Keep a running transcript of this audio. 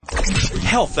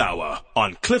Health Hour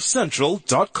on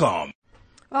cliffcentral.com.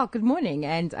 Well, good morning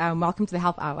and welcome to the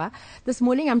Health Hour. This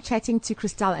morning I'm chatting to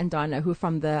Christelle and Donna, who are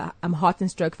from the Heart and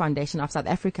Stroke Foundation of South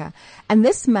Africa. And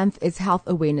this month is Health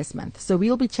Awareness Month. So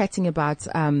we'll be chatting about,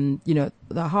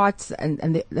 the heart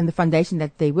and the foundation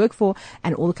that they work for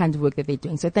and all the kinds of work that they're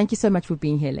doing. So thank you so much for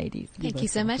being here, ladies. Thank you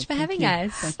so much for having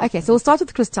us. Okay, so we'll start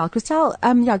with Christelle.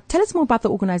 Christelle, tell us more about the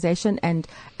organization and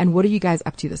what are you guys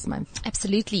up to this month?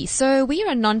 Absolutely. So we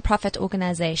are a non-profit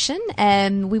organization.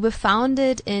 We were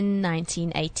founded in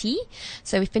 1980.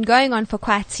 So we've been going on for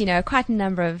quite a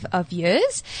number of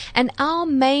years. And our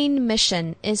main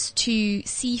mission is to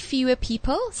see fewer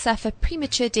people suffer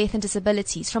premature death and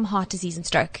disabilities from heart disease and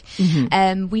stroke. Mm-hmm.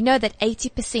 We know that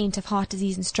 80% of heart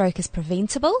disease and stroke is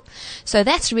preventable. So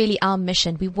that's really our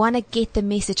mission. We want to get the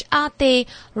message out there,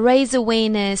 raise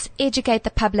awareness, educate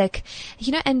the public,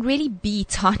 and really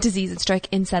beat heart disease and stroke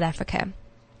in South Africa.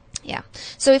 Yeah.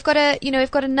 So we've got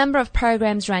a number of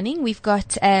programs running. We've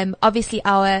got, obviously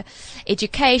our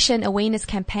education awareness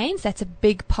campaigns. That's a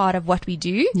big part of what we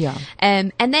do. Yeah.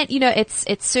 And then,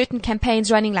 it's certain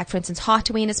campaigns running, like for instance, Heart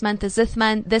Awareness Month is this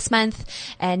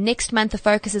month. And next month the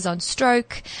focus is on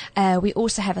stroke. We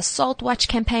also have a Salt Watch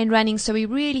campaign running. So we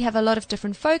really have a lot of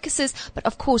different focuses, but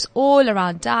of course all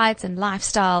around diets and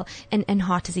lifestyle and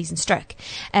heart disease and stroke.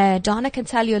 Donna can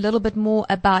tell you a little bit more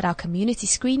about our community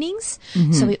screenings.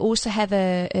 Mm-hmm. So we also have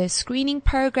a screening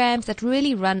programs that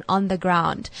really run on the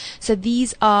ground. So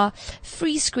these are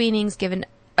free screenings given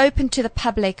open to the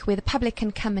public, where the public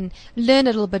can come and learn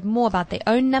a little bit more about their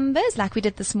own numbers, like we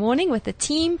did this morning with the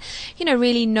team,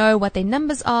 really know what their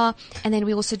numbers are. And then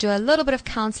we also do a little bit of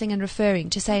counseling and referring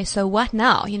to say, so what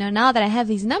now? Now that I have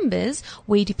these numbers,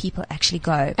 where do people actually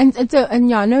go? And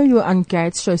I know you're on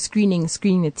Garrett's show screening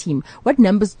the team. What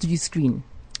numbers do you screen?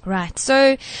 Right.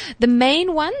 So the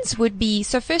main ones would be,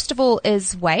 so first of all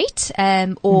is weight,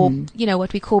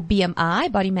 what we call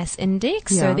BMI, body mass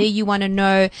index. Yeah. So there you want to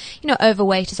know,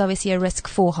 overweight is obviously a risk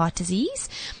for heart disease.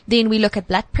 Then we look at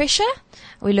blood pressure.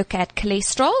 We look at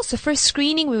cholesterol. So for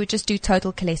screening, we would just do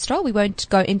total cholesterol. We won't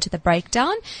go into the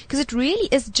breakdown because it really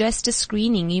is just a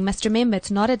screening. You must remember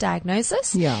it's not a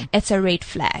diagnosis. Yeah. It's a red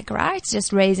flag, right? It's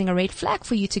just raising a red flag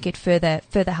for you to get further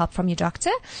help from your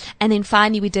doctor. And then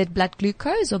finally we did blood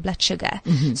glucose or blood sugar.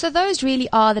 Mm-hmm. So those really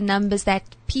are the numbers that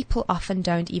people often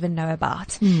don't even know about.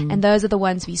 Mm. And those are the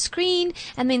ones we screen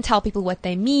and then tell people what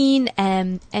they mean.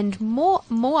 And more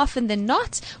often than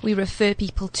not, we refer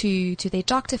people to their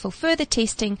doctor for further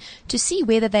testing to see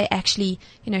whether they actually,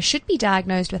 should be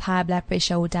diagnosed with high blood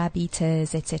pressure or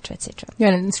diabetes, etc., etc. Yeah,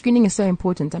 and screening is so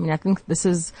important. I mean, I think this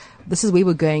is where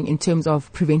we're going in terms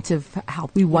of preventive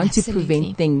health. We want to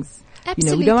prevent things.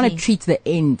 Absolutely. We don't want to treat the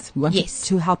end. We want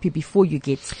to help you before you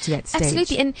get to that stage.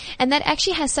 Absolutely. And that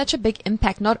actually has such a big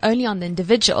impact, not only on the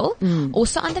individual,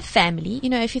 also on the family.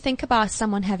 If you think about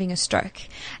someone having a stroke,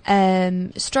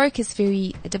 stroke is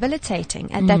very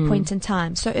debilitating at that point in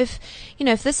time. So if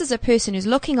this is a person who's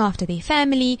looking after their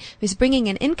family, who's bringing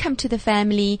an income to the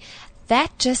family,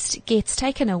 that just gets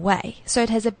taken away. So it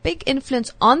has a big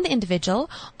influence on the individual,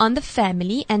 on the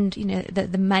family, and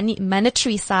the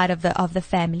monetary side of the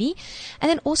family, and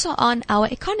then also on our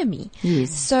economy.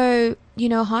 Yes. So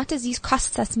heart disease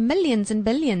costs us millions and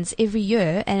billions every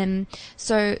year, and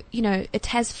so it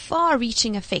has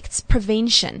far-reaching effects,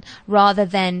 prevention rather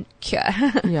than cure.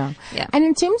 Yeah. Yeah. And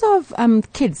in terms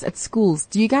of kids at schools,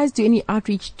 do you guys do any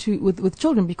outreach with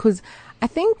children? Because I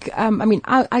think,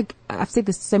 I've said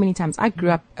this so many times. I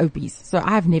grew up obese, so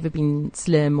I've never been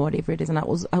slim or whatever it is, and I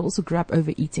also grew up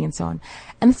overeating and so on.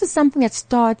 And this is something that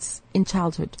starts in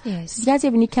childhood. Yes. Do you guys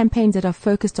have any campaigns that are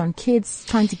focused on kids,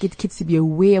 trying to get kids to be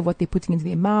aware of what they're putting into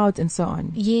their mouths and so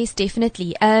on? Yes,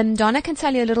 definitely. Donna can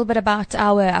tell you a little bit about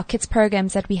our kids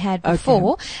programs that we had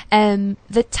before. Okay.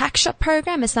 The tuck shop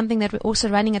program is something that we're also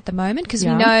running at the moment because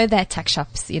we know that tuck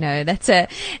shops, that's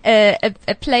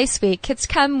a place where kids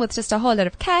come with just a whole lot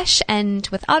of cash and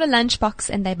without a lunchbox,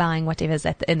 and they're buying whatever's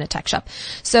in the tuck shop.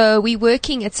 So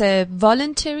it's a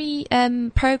voluntary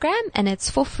program, and it's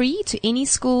for free to any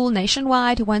school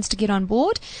nationwide who wants to get on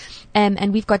board.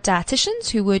 And we've got dietitians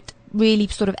who would really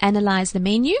sort of analyze the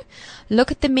menu,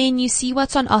 look at the menu, see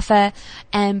what's on offer,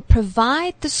 and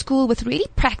provide the school with really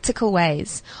practical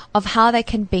ways of how they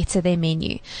can better their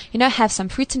menu. Have some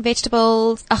fruits and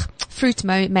vegetables, fruit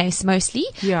mostly,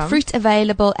 fruit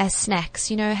available as snacks,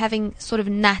 having sort of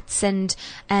nuts and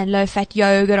low-fat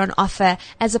yogurt on offer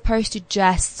as opposed to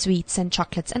just sweets and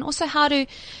chocolates, and also how to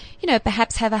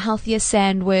perhaps have a healthier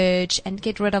sandwich and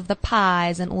get rid of the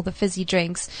pies and all the fizzy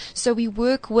drinks. So we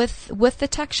work with the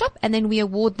tuck shop, and then we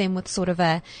award them with sort of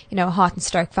a, Heart and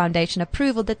Stroke Foundation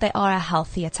approval that they are a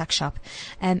healthier tuck shop.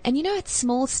 And it's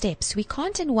small steps. We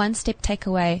can't in one step take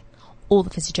away all the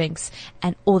fizzy drinks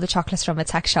and all the chocolates from a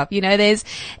tuck shop.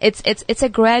 It's a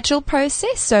gradual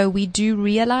process. So we do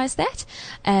realize that.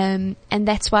 And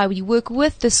that's why we work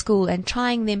with the school and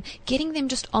getting them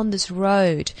just on this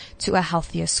road to a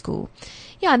healthier school.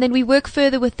 Yeah. And then we work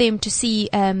further with them to see,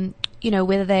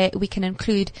 whether we can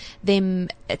include them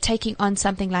taking on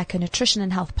something like a nutrition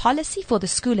and health policy for the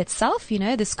school itself.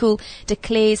 The school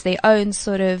declares their own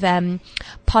sort of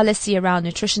policy around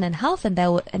nutrition and health, and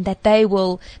they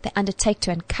undertake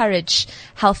to encourage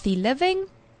healthy living.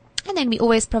 And then we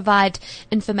always provide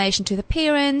information to the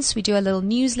parents. We do a little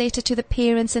newsletter to the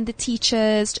parents and the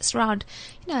teachers, just around,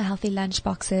 healthy lunch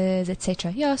boxes, etc.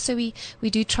 Yeah, so we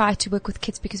do try to work with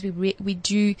kids because we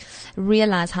do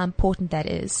realize how important that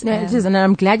is. No, it is, and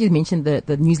I'm glad you mentioned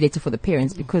the newsletter for the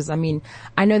parents, because I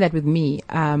know that with me,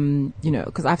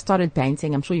 because I've started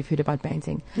Banting. I'm sure you've heard about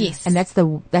Banting. Yes. And that's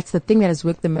the thing that has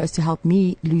worked the most to help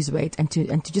me lose weight and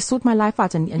to just sort my life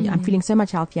out, and I'm feeling so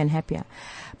much healthier and happier.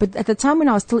 But at the time when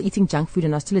I was still eating junk food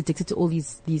and I was still addicted to all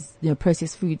these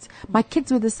processed foods, my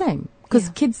kids were the same. Because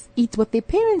kids eat what their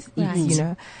parents eat,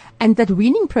 And that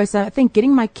weaning process, I think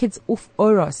getting my kids off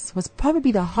Oros was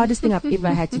probably the hardest thing I've ever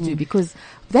had to do, because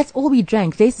that's all we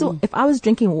drank. They saw, if I was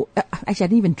drinking, actually I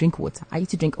didn't even drink water. I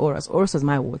used to drink Oros. Oros was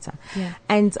my water. Yeah.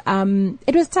 And,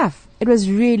 it was tough. It was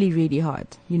really, really hard,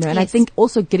 And I think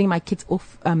also getting my kids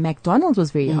off McDonald's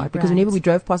was very hard, because whenever we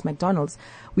drove past McDonald's,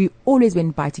 we always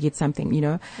went by to get something,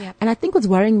 Yep. And I think what's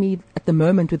worrying me at the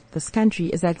moment with this country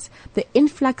is that the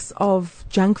influx of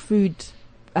junk food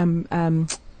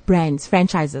brands,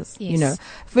 franchises, Yes.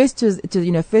 First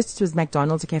it was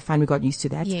McDonald's. Okay, fine. We got used to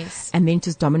that. Yes. And then it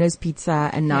was Domino's Pizza,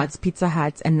 and now it's Pizza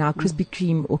Hut, and now Krispy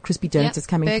Kreme or Crispy Donuts is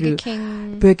coming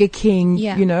through. Burger King,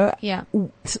 Yeah.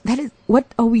 That is, what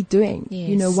are we doing?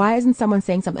 Yes. Why isn't someone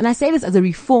saying something? And I say this as a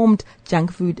reformed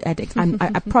junk food addict.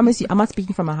 I promise you, I'm not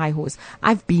speaking from a high horse.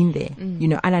 I've been there,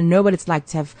 and I know what it's like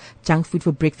to have junk food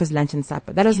for breakfast, lunch, and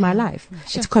supper. That was my life.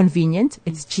 Sure. It's convenient.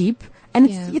 It's cheap. And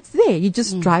it's there. You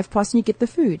just drive past and you get the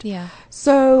food. Yeah.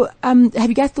 So, have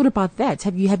you guys thought about that?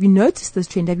 Have you noticed this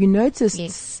trend? Have you noticed?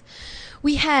 Yes.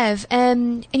 We have,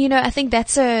 and I think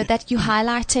that you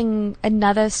highlighting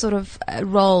another sort of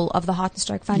role of the Heart and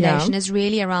Stroke Foundation is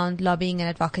really around lobbying and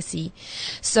advocacy.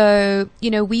 So,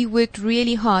 we worked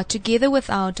really hard together with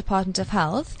our Department of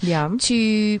Health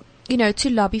to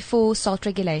lobby for salt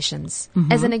regulations,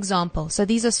 as an example. So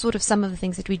these are sort of some of the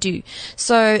things that we do.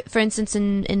 So, for instance,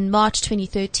 in March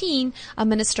 2013, our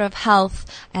Minister of Health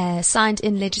signed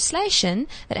in legislation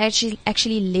that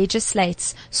actually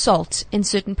legislates salt in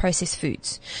certain processed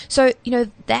foods. So,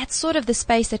 that's sort of the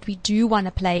space that we do want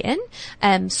to play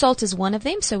in. Salt is one of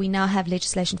them. So we now have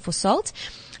legislation for salt.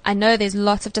 I know there's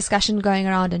lots of discussion going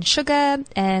around on sugar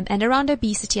and around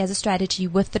obesity as a strategy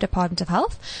with the Department of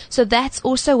Health. So that's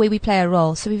also where we play a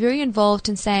role. So we're very involved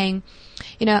in saying,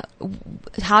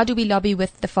 how do we lobby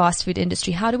with the fast food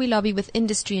industry? How do we lobby with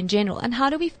industry in general? And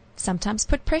how do we sometimes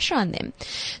put pressure on them?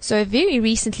 So very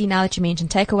recently, now that you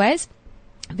mentioned takeaways,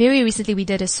 very recently we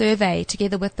did a survey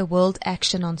together with the World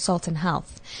Action on Salt and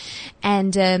Health.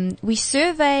 And we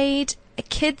surveyed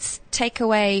kids'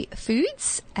 takeaway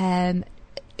foods,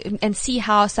 and see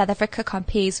how South Africa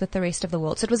compares with the rest of the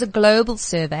world. So it was a global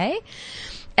survey.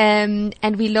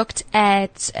 And we looked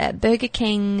at Burger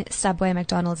King, Subway,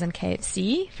 McDonald's, and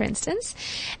KFC, for instance.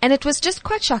 And it was just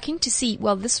quite shocking to see,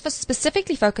 well, this was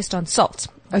specifically focused on salt.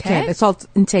 Okay, the salt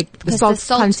intake, the salt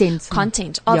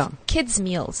content of kids'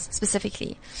 meals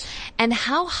specifically. And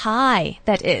how high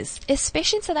that is,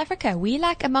 especially in South Africa. We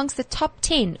amongst the top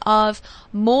 10 of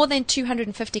more than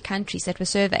 250 countries that were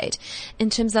surveyed in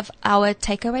terms of our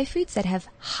takeaway foods that have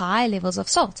high levels of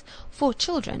salt for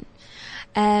children.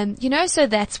 So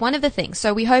that's one of the things.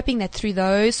 So we're hoping that through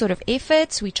those sort of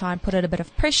efforts, we try and put a bit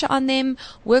of pressure on them,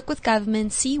 work with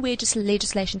government, see where just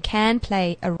legislation can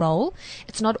play a role.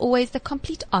 It's not always the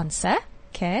complete answer.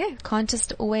 Okay. Can't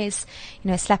just always,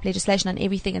 slap legislation on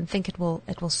everything and think it will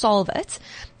solve it.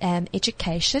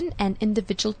 Education and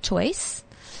individual choice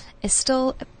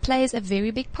still plays a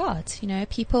very big part.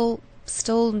 People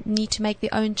still need to make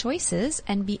their own choices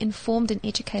and be informed and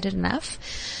educated enough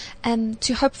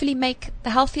to hopefully make the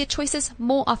healthier choices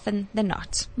more often than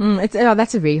not.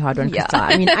 That's a very hard one, Krista.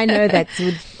 I mean, I know that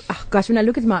when I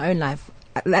look at my own life,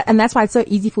 and that's why it's so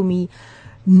easy for me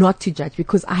not to judge,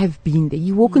 because I have been there.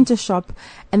 You walk into a shop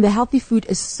and the healthy food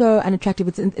is so unattractive.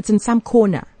 It's in some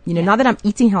corner. now that I'm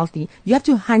eating healthy, you have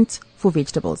to hunt for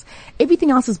vegetables. Everything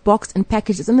else is boxed and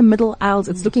packaged. It's in the middle aisles.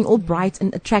 It's looking all bright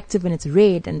and attractive, and it's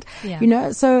red. And,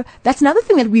 so that's another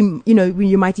thing that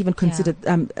you might even consider,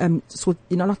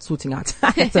 not sorting out.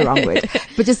 That's the wrong word.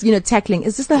 But just, tackling.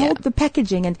 It's just the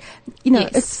packaging and,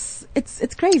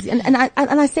 it's crazy. And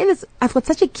I say this, I've got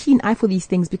such a keen eye for these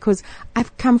things because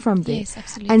I've come from there. Yes,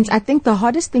 absolutely. And I think the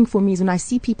hardest thing for me is when I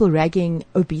see people ragging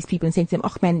obese people and saying to them,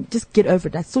 oh man, just get over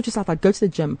it. Sort yourself out. Go to the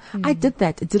gym. I did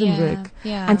that. It didn't work.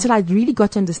 Until I really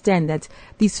got to understand that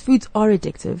these foods are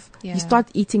addictive. You start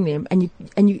eating them and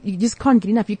you just can't get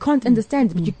enough. You can't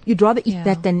understand it, but you'd rather eat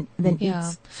that than eat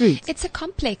fruit. It's a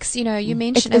complex, you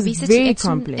mentioned it is obesity. Very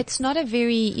complex. It's not a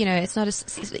very, it's not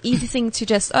an easy thing to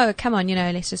just, oh, come on,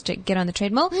 let's just get on the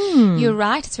treadmill. You're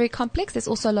right. It's very complex. There's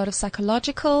also a lot of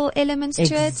psychological elements to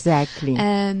it. Exactly.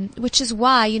 Which is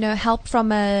why, help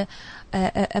from a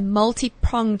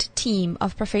multi-pronged team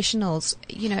of professionals,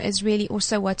 is really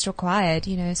also what's required,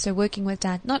 so working with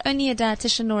not only a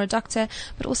dietitian or a doctor,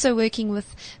 but also working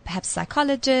with perhaps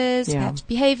psychologists, perhaps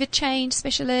behavior change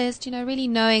specialists, really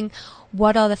knowing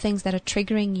what are the things that are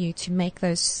triggering you to make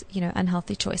those,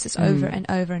 unhealthy choices over and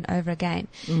over and over again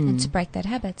and to break that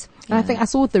habit. And I think I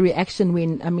saw the reaction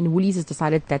when, Woolies has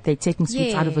decided that they're taking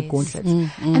sweets out of the gauntlet.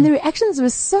 And the reactions were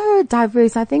so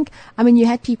diverse. I think, you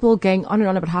had people going on and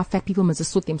on about how fat people must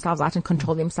just sort themselves out and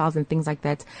control themselves and things like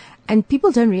that. And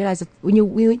people don't realize that when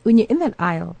you're in that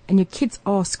aisle and your kids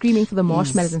are screaming for the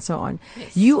marshmallows and so on,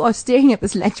 you are staring at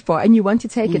this lunch bar and you want to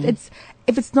take it.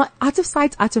 If it's not out of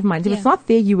sight, out of mind, if it's not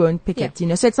there, you won't pick it,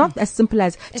 So it's not as simple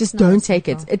as just don't take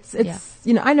it. It's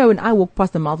I know when I walk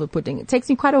past the Malva pudding, it takes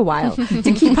me quite a while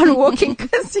to keep on walking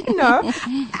because,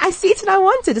 I see it and I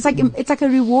want it. It's like a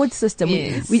reward system.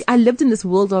 Yes. I lived in this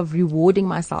world of rewarding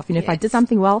myself. If I did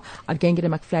something well, I'd go and get a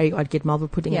McFlurry or I'd get Malva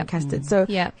pudding and custard. So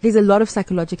there's a lot of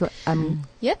psychological,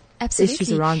 absolutely.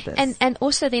 issues around this. And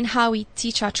also then how we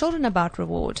teach our children about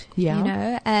reward,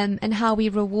 and how we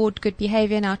reward good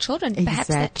behavior in our children. Perhaps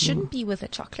that shouldn't be with a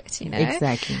chocolate,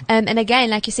 Exactly. And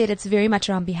again, like you said, it's very much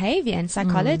around behavior and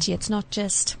psychology. It's not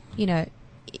just,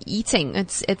 eating.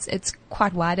 It's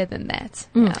quite wider than that.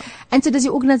 And so does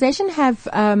your organization have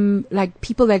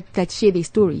people that share their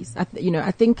stories?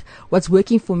 I think what's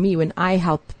working for me when I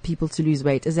help people to lose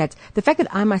weight is that the fact that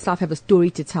I myself have a story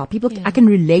to tell people, I can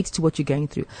relate to what you're going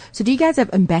through. So do you guys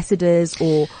have ambassadors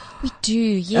or? We do,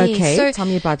 yes. Okay, so tell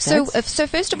me about that. So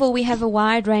first of all, we have a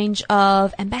wide range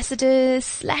of ambassadors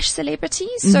 /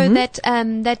 celebrities, so that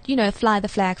fly the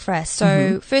flag for us.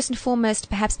 So first and foremost,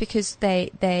 perhaps because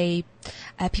they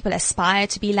people aspire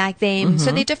to be like them.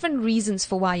 So there are different reasons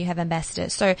for why you have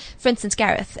ambassadors. So, for instance,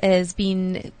 Gareth has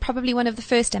been probably one of the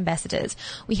first ambassadors.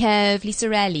 We have Lisa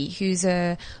Raleigh, who's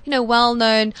a,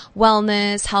 well-known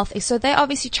wellness, health. So they're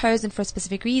obviously chosen for a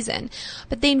specific reason.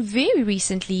 But then very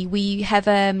recently, we have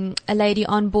a lady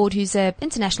on board who's an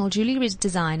international jewelry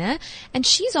designer, and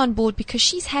she's on board because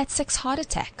she's had 6 heart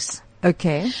attacks.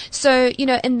 Okay. So,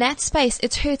 in that space,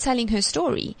 it's her telling her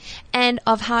story and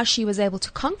of how she was able to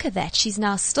conquer that. She's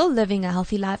now still living a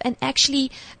healthy life and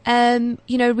actually,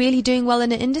 really doing well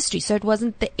in the industry. So it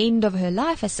wasn't the end of her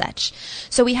life as such.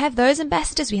 So we have those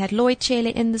ambassadors. We had Lloyd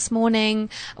Chele in this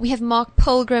morning. We have Mark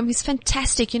Pilgrim, who's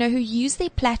fantastic, who used their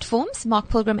platforms. Mark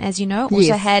Pilgrim, as you know,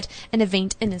 also had an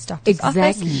event in his doctor's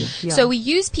office. Yeah. So we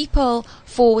use people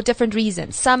for different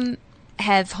reasons. Some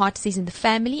have heart disease in the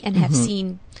family and have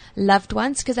seen loved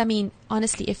ones. Because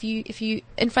honestly, if you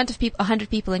in front of 100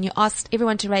 people and you asked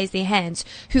everyone to raise their hands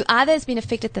who either has been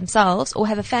affected themselves or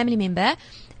have a family member,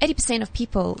 80% of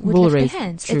people would lift their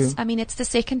hands. True. It's the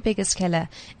second biggest killer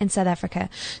in South Africa.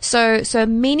 So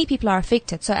many people are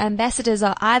affected. So ambassadors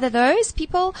are either those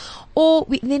people or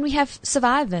then we have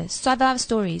survivor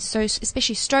stories. So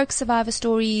especially stroke survivor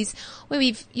stories where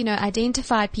we've,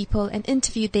 identified people and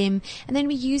interviewed them, and then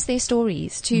we use their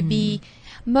stories to be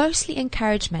mostly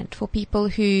encouragement for people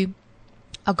who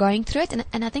are going through it.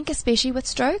 And I think especially with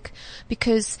stroke,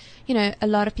 because, a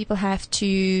lot of people have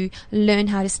to learn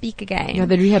how to speak again. Yeah,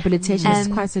 the rehabilitation is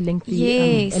quite a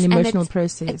lengthy and emotional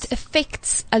process. It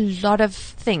affects a lot of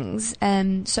things.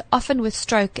 So often with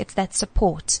stroke, it's that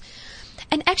support.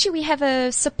 And actually we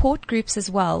have support groups as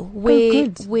well where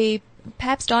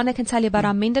perhaps Donna can tell you about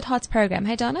our Mended Hearts program.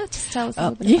 Hey, Donna, just tell us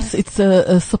a little bit. Yes, it's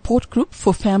a support group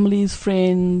for families,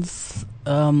 friends,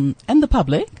 and the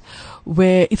public,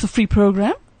 where it's a free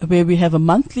program, where we have a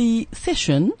monthly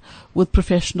session with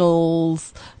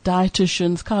professionals,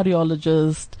 dietitians,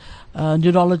 cardiologists,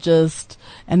 neurologists,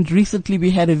 and recently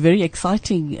we had a very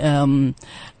exciting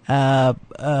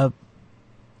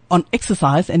on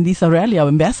exercise, and Lisa Raleigh, our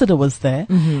ambassador, was there,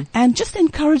 and just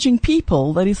encouraging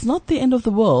people that it's not the end of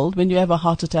the world when you have a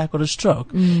heart attack or a stroke.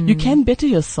 You can better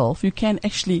yourself. You can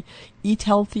actually eat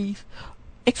healthy,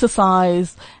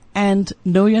 exercise, and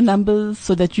know your numbers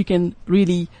so that you can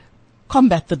really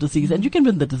combat the disease and you can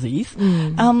win the disease.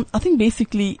 I think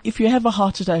basically if you have a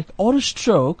heart attack or a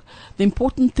stroke, the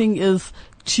important thing is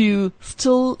to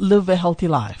still live a healthy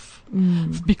life.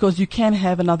 Because you can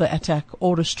have another attack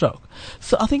or a stroke.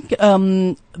 So I think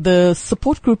the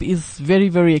support group is very,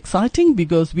 very exciting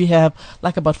because we have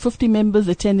like about 50 members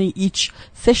attending each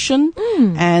session.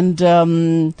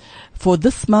 And for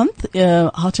this month,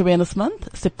 Heart Awareness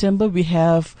Month, September, we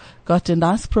have got a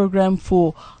nice program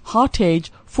for heart age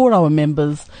for our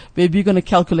members where we're going to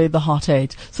calculate the heart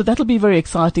age. So that'll be very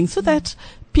exciting so that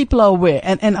people are aware.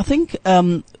 And I think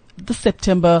this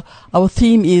September, our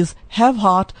theme is have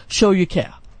heart, show you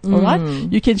care. All right.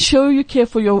 You can show you care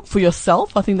for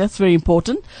yourself. I think that's very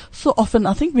important. So often,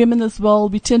 I think women as well,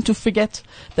 we tend to forget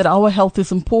that our health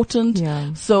is important.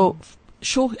 Yeah. So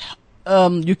show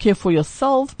you care for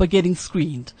yourself by getting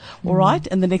screened. All right.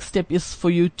 And the next step is for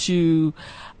you to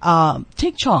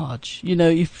take charge. You know,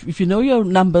 if you know your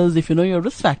numbers, if you know your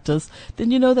risk factors, then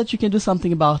you know that you can do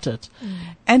something about it.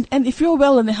 And if you're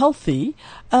well and healthy,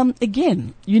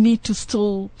 again, you need to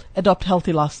still adopt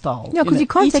healthy lifestyle. Yeah, because you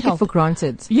can't take it for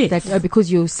granted. Yes. That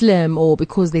because you're slim or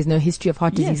because there's no history of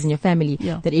heart disease in your family,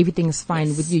 that everything is fine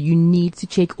with you. You need to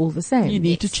check all the same. You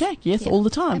need to check, all the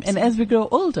time. Absolutely. And as we grow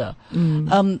older,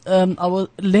 our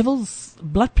levels,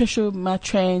 blood pressure might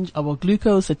change, our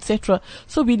glucose, etc.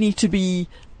 So we need to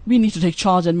take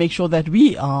charge and make sure that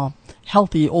we are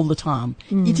healthy all the time,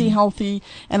 eating healthy.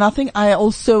 And I think I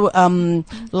also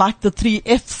like the 3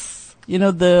 F's, you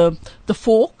know, the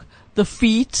fork, the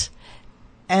feet,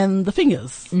 and the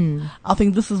fingers. I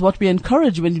think this is what we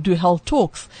encourage when you do health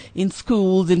talks in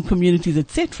schools, in communities,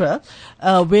 etc.,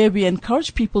 where we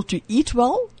encourage people to eat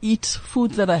well, eat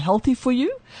foods that are healthy for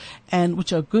you and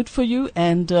which are good for you,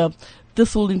 and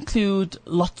this will include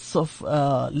lots of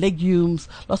legumes,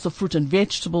 lots of fruit and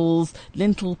vegetables,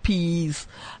 lentil peas,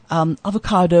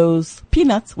 avocados,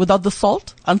 peanuts without the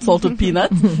salt, unsalted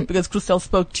peanuts, because Christelle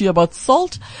spoke to you about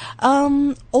salt.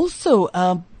 Also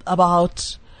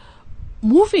about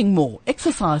moving more,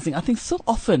 exercising. I think so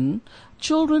often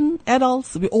children,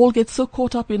 adults, we all get so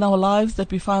caught up in our lives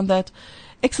that we find that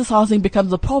exercising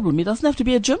becomes a problem. It doesn't have to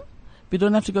be a gym. We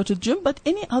don't have to go to the gym, but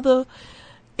any other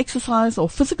exercise or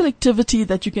physical activity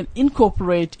that you can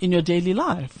incorporate in your daily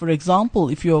life. For example,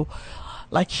 if you're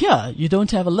like here, you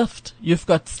don't have a lift, you've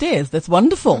got stairs, that's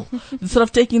wonderful. Instead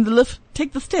of taking the lift,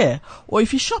 take the stair. Or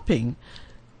if you're shopping,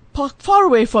 park far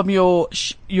away from your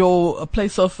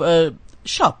place of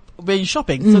shop where you're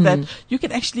shopping so that you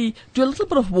can actually do a little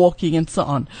bit of walking and so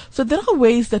on. So there are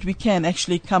ways that we can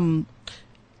actually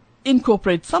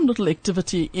incorporate some little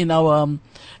activity in our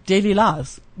daily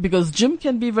lives, because gym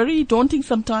can be very daunting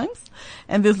sometimes,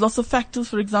 and there's lots of factors,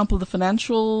 for example, the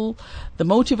financial, the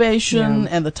motivation,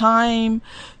 and the time.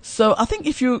 So I think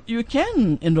if you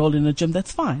can enroll in a gym,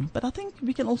 that's fine, but I think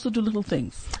we can also do little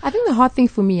things. I think the hard thing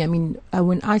for me, I mean,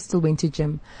 when I still went to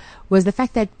gym, was the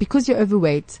fact that because you're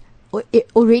overweight,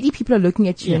 already people are looking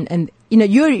at you and you know,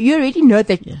 you already know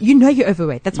that, you know you're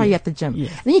overweight. That's why you're at the gym. And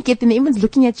then you get there and everyone's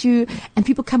looking at you and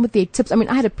people come with their tips. I mean,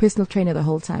 I had a personal trainer the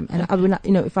whole time, and I would not,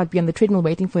 you know, if I'd be on the treadmill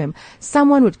waiting for him,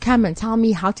 someone would come and tell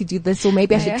me how to do this, or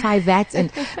maybe I should try that,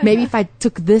 and maybe if I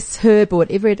took this herb or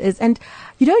whatever it is. And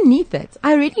you don't need that.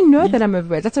 I already know that I'm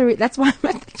overweight. That's why I'm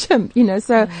at the gym, you know.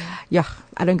 So,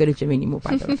 I don't go to gym anymore,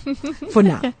 by the way. For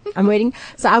now. I'm waiting.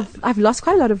 So I've lost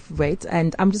quite a lot of weight,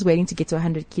 and I'm just waiting to get to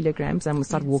 100 kilograms. I'm going to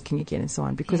start walking again and so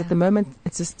on, because at the moment,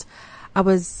 it's just, I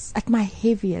was at my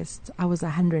heaviest, I was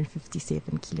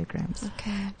 157 kilograms.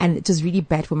 Okay. And it was really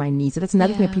bad for my knees. So that's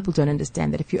another thing that people don't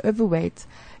understand, that if you're overweight,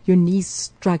 your knees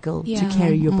struggle to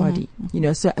carry your body, you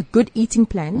know. So a good eating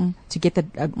plan to get that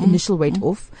initial weight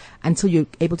off until you're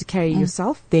able to carry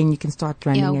yourself, then you can start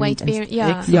running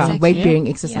weight-bearing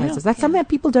exercises. That's something that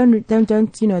people don't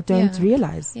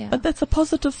realize. Yeah. But that's a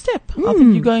positive step. I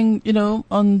think you're going, you know,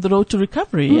 on the road to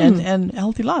recovery and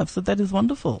healthy life. So that is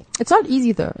wonderful. It's not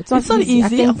easy though. It's not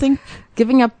easy. I think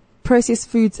giving up processed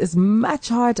foods is much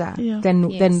harder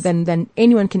than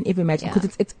anyone can ever imagine,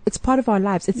 because it's part of our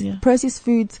lives. Processed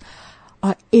foods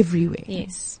are everywhere.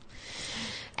 Yes.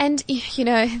 And you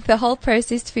know, the whole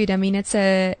processed food, I mean, it's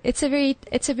a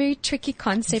very tricky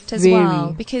concept as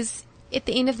well, because at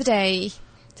the end of the day,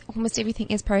 almost everything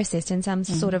is processed in some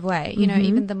sort of way. You know,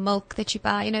 even the milk that you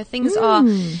buy, you know, things are,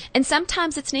 and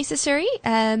sometimes it's necessary.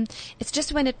 It's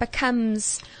just when it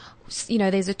becomes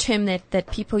there's a term that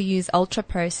people use, ultra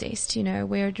processed,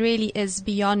 where it really is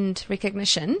beyond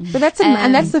recognition. But that's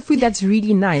and that's the food that's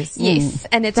really nice. Yes,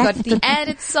 and it's got the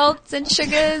added salts and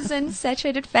sugars and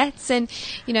saturated fats, and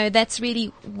that's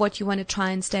really what you want to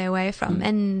try and stay away from.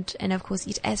 And of course,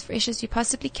 eat as fresh as you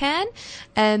possibly can.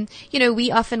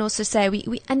 We often also say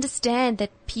we understand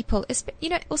that people,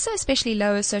 also especially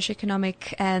lower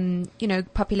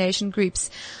socioeconomic, population groups,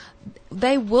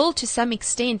 they will to some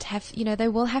extent they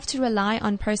will have to rely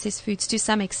on processed foods to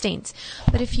some extent.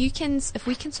 But if we can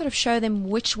sort of show them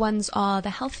which ones are the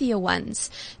healthier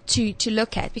ones to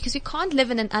look at, because we can't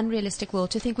live in an unrealistic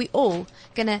world to think we all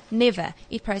gonna never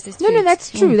eat processed foods. No,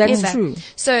 that's true. That's true.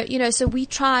 So, so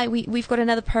we've got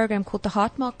another program called the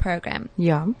Heartmark program.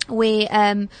 Yeah.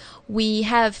 Where, we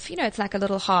have, it's like a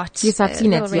little heart. Yes, I've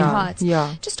seen it. Red heart.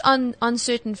 Yeah. Just on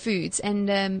certain foods,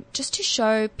 and, just to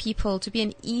show people, to be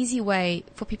an easy way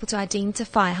for people to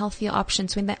identify healthier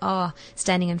options when they are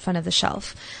standing in front of the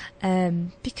shelf.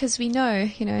 Because we know,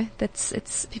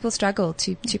 that people struggle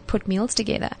to put meals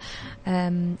together.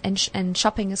 And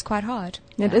shopping is quite hard.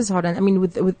 It is hard. And I mean,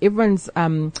 with everyone's,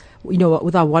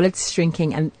 with our wallets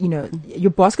shrinking and,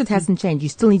 your basket hasn't changed. You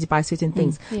still need to buy certain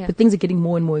things, but things are getting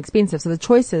more and more expensive. So the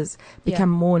choices become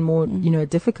more and more,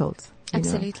 difficult.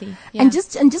 Absolutely. Yeah. And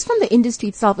just from the industry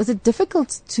itself, is it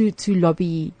difficult to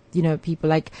lobby, people?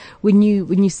 Like when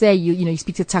you say you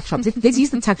speak to tuck shops. Let's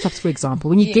use the tuck shops for example.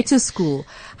 When you get to school,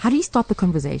 how do you start the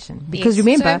conversation? Because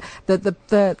remember,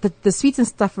 the sweets and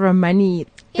stuff are money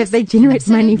that they generate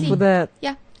money for the.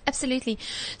 Yeah. Absolutely.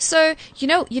 So, you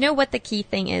know what the key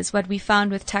thing is, what we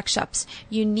found with tuck shops.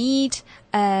 You need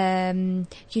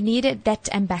that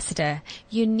ambassador.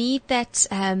 You need that,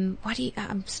 I'm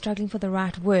struggling for the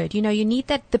right word. You need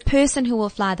that, the person who will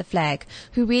fly the flag,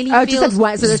 who really feels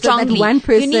strongly. That one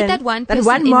person, you need that one person that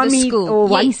one mommy in the school. or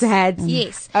one dad.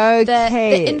 Yes.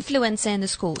 Okay. The influencer in the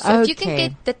school. So if you can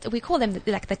get that, we call them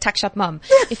like the tuck shop mom.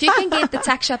 If you can get the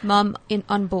tuck shop mom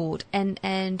on board and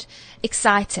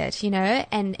excited,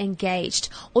 and engaged,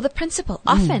 or the principal.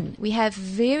 Often we have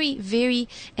very, very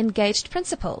engaged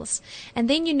principals. And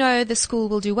then the school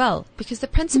will do well because the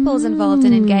principal is involved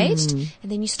and engaged,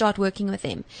 and then you start working with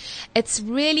them. It's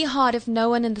really hard if no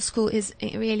one in the school is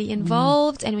really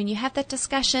involved, and when you have that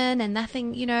discussion and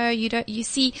nothing,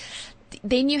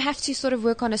 then you have to sort of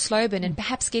work on a slow burn and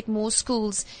perhaps get more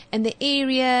schools in the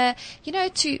area,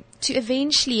 to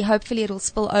eventually, hopefully it'll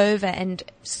spill over. And,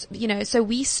 so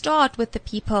we start with the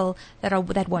people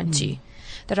that want to.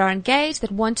 That are engaged,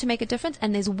 that want to make a difference,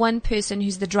 and there's one person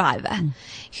who's the driver,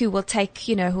 who will take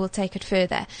it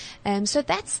further. So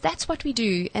that's what we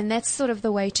do, and that's sort of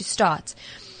the way to start.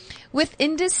 With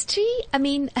industry, I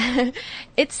mean,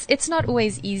 it's not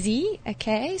always easy.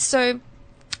 Okay, so.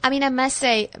 I mean, I must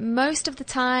say, most of the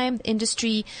time, the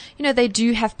industry, they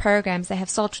do have programs. They have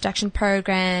salt reduction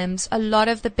programs. A lot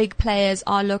of the big players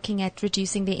are looking at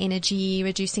reducing their energy,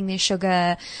 reducing their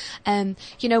sugar.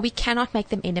 We cannot make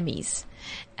them enemies.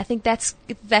 I think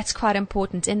that's quite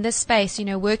important in this space.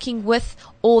 Working with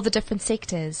all the different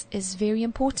sectors is very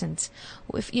important.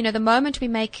 If, the moment we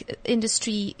make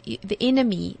industry the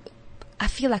enemy, I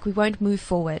feel like we won't move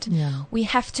forward. Yeah. We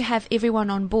have to have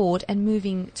everyone on board and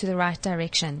moving to the right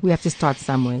direction. We have to start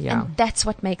somewhere, yeah. And that's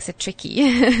what makes it tricky.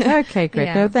 Okay, great.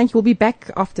 Yeah. No, thank you. We'll be back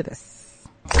after this.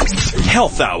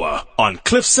 Health Hour on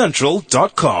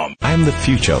CliffCentral.com. I am the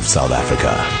future of South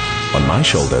Africa. On my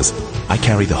shoulders, I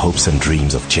carry the hopes and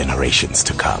dreams of generations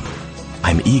to come.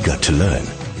 I'm eager to learn,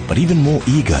 but even more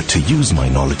eager to use my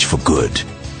knowledge for good.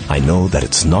 I know that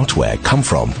it's not where I come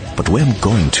from, but where I'm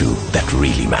going to that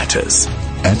really matters.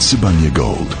 At Sibanye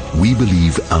Gold, we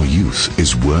believe our youth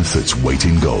is worth its weight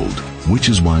in gold, which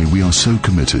is why we are so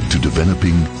committed to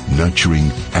developing,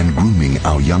 nurturing, and grooming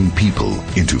our young people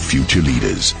into future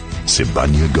leaders.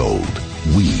 Sibanye Gold,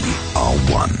 we are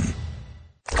one.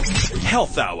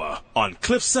 Health Hour on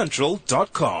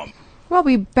CliffCentral.com. Well,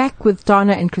 we're back with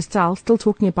Donna and Christelle, still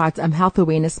talking about Health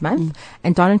Awareness Month.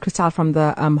 And Donna and Christelle from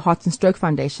the Heart and Stroke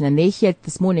Foundation, and they're here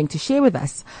this morning to share with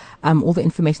us all the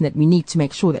information that we need to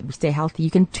make sure that we stay healthy.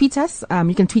 You can tweet us.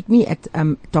 You can tweet me at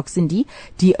DocCindy,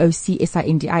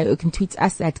 DocCindi, or you can tweet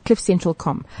us at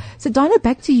CliffCentral.com. So, Donna,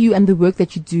 back to you and the work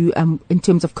that you do in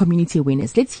terms of community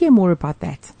awareness. Let's hear more about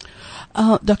that.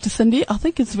 Dr. Cindy, I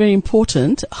think it's very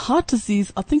important. Heart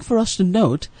disease, I think for us to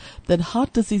note that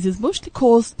heart disease is mostly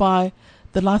caused by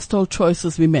the lifestyle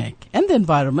choices we make and the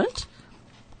environment.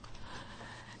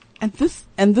 And this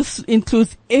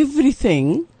includes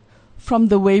everything from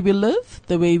the way we live,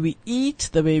 the way we eat,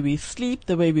 the way we sleep,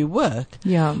 the way we work.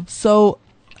 Yeah. So,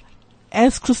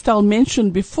 as Christelle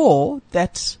mentioned before,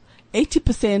 that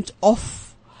 80%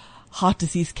 of heart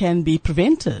disease can be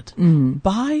prevented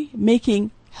by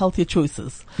making healthier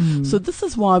choices. So this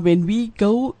is why when we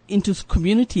go into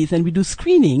communities and we do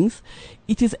screenings,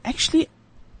 it is actually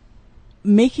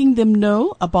making them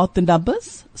know about the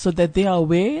numbers so that they are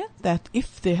aware that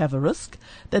if they have a risk,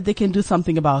 that they can do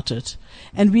something about it.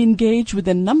 And we engage with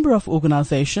a number of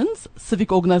organizations,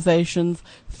 civic organizations,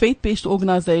 faith-based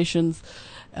organizations,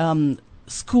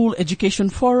 school education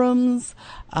forums,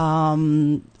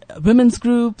 women's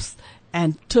groups,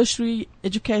 and tertiary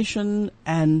education,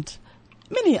 and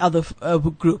many other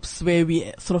groups where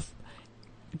we sort of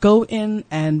go in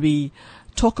and we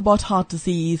talk about heart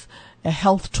disease, a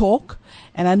health talk.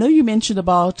 And I know you mentioned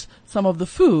about some of the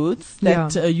foods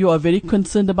that you are very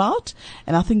concerned about.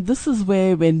 And I think this is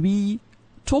where when we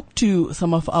talk to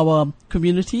some of our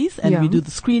communities and we do the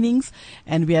screenings,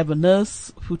 and we have a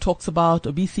nurse who talks about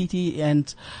obesity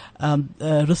and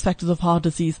risk factors of heart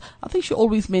disease, I think she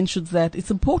always mentions that it's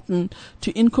important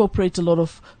to incorporate a lot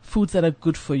of foods that are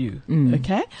good for you.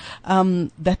 Okay?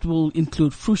 That will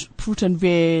include fruit and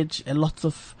veg, and lots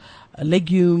of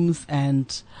legumes,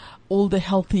 and all the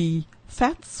healthy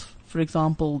fats. For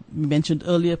example, we mentioned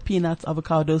earlier peanuts,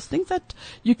 avocados, things that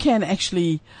you can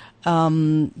actually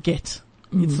get.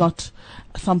 It's not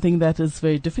something that is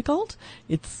very difficult.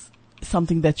 It's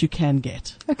something that you can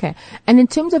get. Okay. And in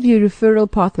terms of your referral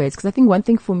pathways, because I think one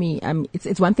thing for me,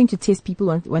 it's one thing to test people,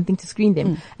 one thing to screen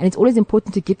them, and it's always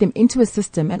important to get them into a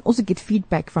system and also get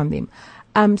feedback from them.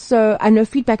 So I know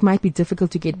feedback might be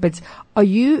difficult to get, but are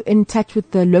you in touch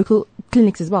with the local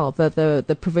clinics as well,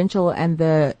 the provincial and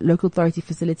the local authority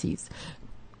facilities?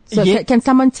 So can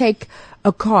someone take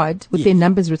a card with their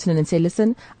numbers written in and say,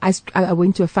 listen, I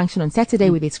went to a function on Saturday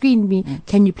where they screened me.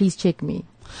 Can you please check me?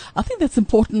 I think that's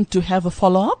important to have a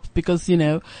follow-up because, you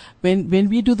know, when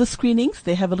we do the screenings,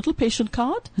 they have a little patient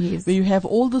card where you have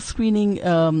all the screening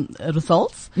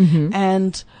results.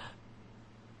 And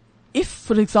if,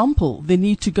 for example, they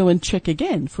need to go and check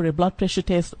again for a blood pressure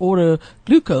test or a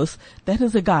glucose, that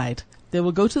is a guide. They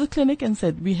will go to the clinic and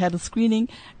say, we had a screening,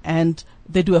 and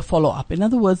they do a follow-up. In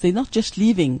other words, they're not just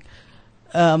leaving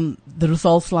the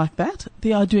results like that.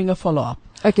 They are doing a follow-up.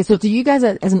 Okay, so do you guys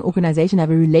as an organization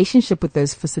have a relationship with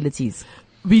those facilities?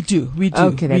 We do.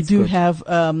 Okay, that's we do good. have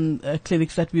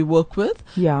clinics that we work with.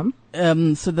 Yeah.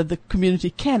 So that the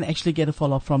community can actually get a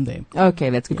follow-up from them. Okay,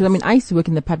 that's good. Because I mean, I used to work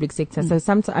in the public sector, so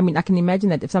sometimes, I mean, I can imagine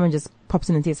that if someone just pops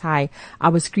in and says, "Hi, I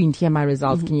was screened. Here are my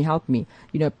results. Can you help me?"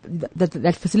 You know,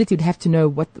 that facility would have to know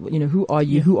what, you know, who are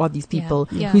you? Who are these people?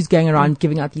 Who's going around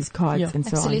giving out these cards and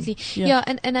so on? Absolutely. Yeah,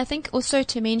 and I think also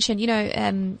to mention, you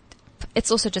know,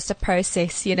 it's also just a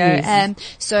process, you know. Yes.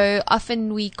 So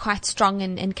often we quite strong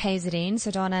in KZN. So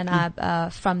Donna and I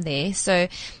are from there. So,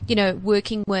 you know,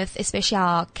 working with especially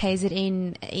our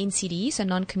KZN NCD, so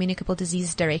Non-Communicable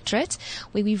Disease Directorate,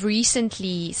 where we've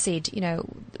recently said, you know,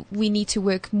 we need to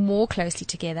work more closely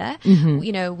together.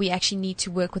 You know, we actually need to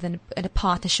work in a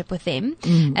partnership with them.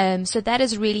 So that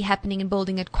is really happening and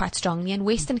building it quite strongly. In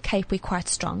Western Cape, we're quite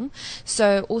strong.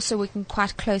 So also working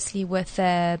quite closely with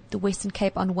the Western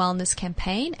Cape on Wellness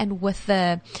campaign and with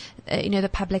the the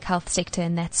public health sector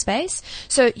in that space.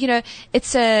 So, you know,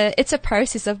 it's a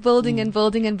process of building and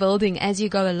building and building as you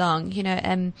go along. You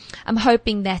know, I'm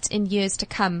hoping that in years to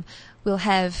come we'll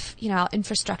have, you know, our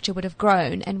infrastructure would have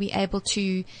grown and be able to,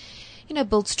 you know,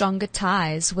 build stronger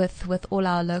ties with all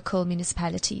our local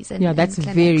municipalities. And, that's and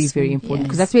very, very important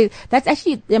because that's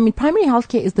actually, I mean, primary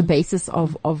healthcare is the basis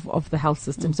of the health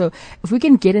system. So if we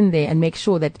can get in there and make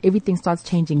sure that everything starts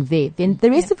changing there, then the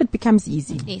rest of it becomes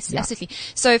easy. Yes, absolutely.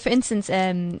 So for instance,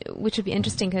 which would be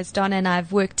interesting because Donna and I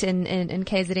have worked in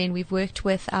KZN, we've worked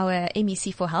with our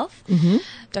MEC for Health,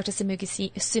 Dr.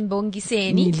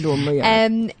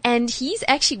 Simbongiseni. And he's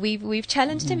actually, we've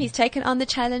challenged him, he's taken on the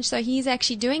challenge, so he's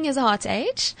actually doing his heart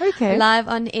age. Okay. Live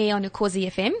on air on Ukhozi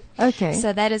FM. Okay.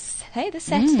 So that is, this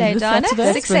Saturday, Donna,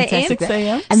 Saturday. 6 a.m. 6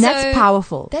 a.m. And that's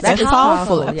powerful. That's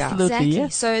powerful. Yeah. Absolutely. Exactly.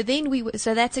 Yes. So then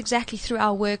so that's exactly through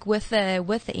our work with the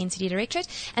NCD Directorate,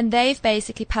 and they've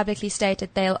basically publicly stated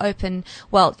they'll open,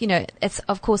 well, you know, it's,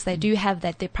 of course they do have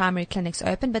that, their primary clinics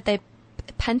open, but they're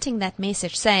punting that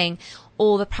message saying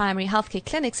all the primary healthcare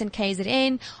clinics in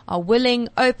KZN are willing,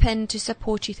 open to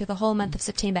support you through the whole month of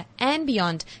September and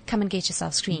beyond. Come and get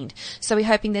yourself screened. So we're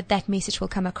hoping that message will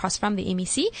come across from the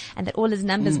MEC and that all his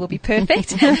numbers will be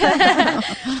perfect.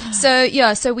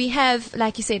 So we have,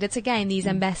 like you said, it's again these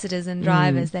ambassadors and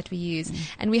drivers that we use.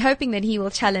 And we're hoping that he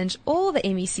will challenge all the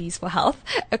MECs for health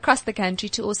across the country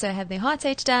to also have their heart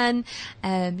age done,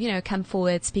 come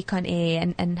forward, speak on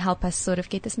air and help us sort of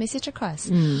get this message across.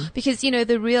 Because, you know,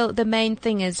 the main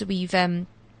thing is we've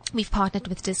we've partnered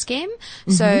with Dis-Chem.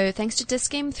 So thanks to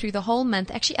Dis-Chem, through the whole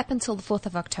month, actually up until the 4th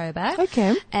of October.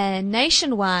 Okay. And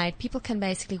nationwide, people can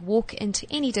basically walk into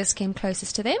any Dis-Chem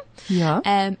closest to them. Yeah.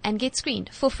 And get screened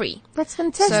for free. That's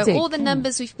fantastic. So all the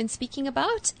numbers we've been speaking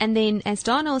about, and then as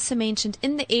Dana also mentioned,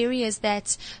 in the areas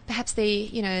that perhaps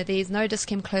there's no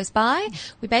Dis-Chem close by,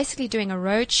 we're basically doing a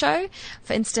road show.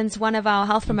 For instance, one of our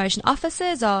health promotion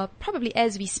officers are probably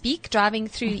as we speak driving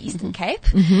through the Eastern Cape,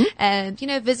 and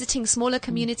visiting smaller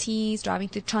communities, driving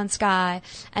through Transkei,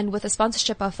 and with a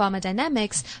sponsorship of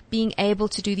Pharmadynamics, being able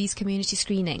to do these community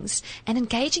screenings and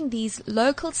engaging these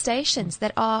local stations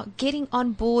that are getting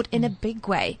on board in a big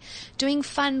way, doing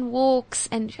fun walks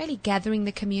and really gathering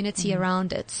the community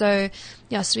around it. So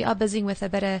yes, we are busy with a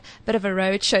bit of a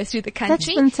road show through the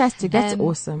country. That's fantastic. That's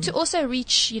awesome. To also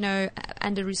reach,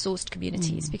 under-resourced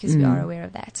communities, because we are aware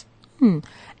of that.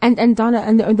 And Donna,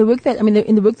 and the work that,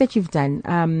 in the work that you've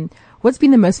done, what's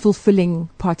been the most fulfilling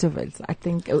part of it? I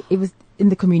think it was in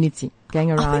the community,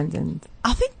 going around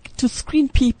I think to screen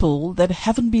people that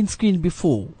haven't been screened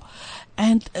before.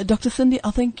 And Dr. Cindy,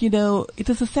 I think, it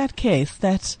is a sad case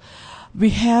that we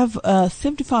have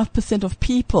 75% of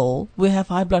people who have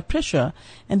high blood pressure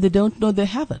and they don't know they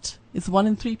have it. It's 1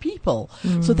 in 3 people.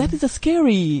 So that is a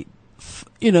scary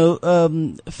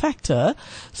factor.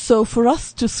 So for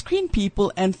us to screen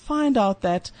people and find out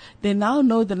that they now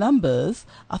know the numbers,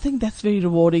 I think that's very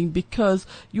rewarding, because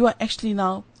you are actually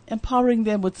now empowering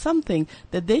them with something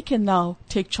that they can now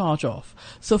take charge of.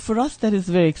 So for us, that is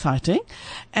very exciting.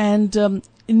 And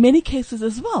in many cases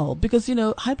as well, because,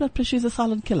 high blood pressure is a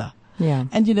silent killer. Yeah.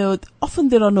 And, often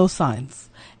there are no signs,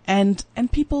 and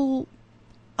people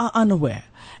are unaware.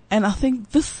 And I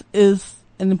think this is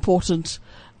an important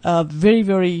very,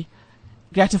 very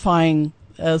gratifying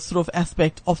sort of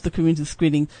aspect of the community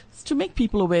screening, to make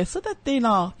people aware so that they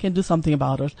now can do something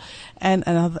about it. And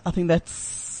I think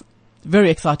that's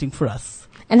very exciting for us.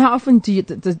 And how often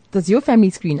does your family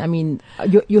screen?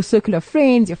 Your circle of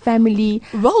friends, your family?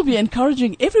 Well, we're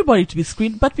encouraging everybody to be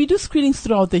screened, but we do screenings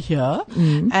throughout the year.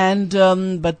 And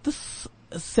but this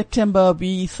September,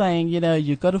 we saying,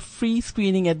 you got a free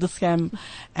screening at Dis-Chem,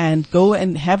 and go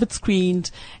and have it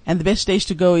screened. And the best days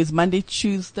to go is Monday,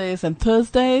 Tuesdays, and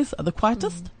Thursdays are the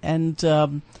quietest. And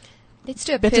let's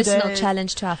do a personal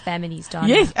challenge to our families, Donna.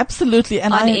 Yes, absolutely.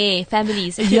 And air,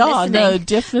 families. If you're listening, no,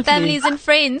 definitely. Families and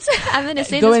friends. I'm going to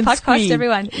send this podcast screen to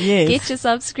everyone. Yes. Get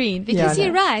yourself screened, because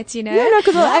you're right, Yeah, no,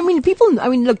 because look,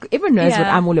 everyone knows what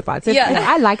I'm all about. So if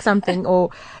I like something,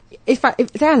 or if I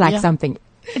like something,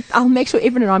 I'll make sure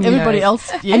everyone around me Everybody knows.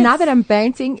 else, yes. And now that I'm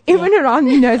banting, everyone around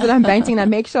me knows that I'm banting, and I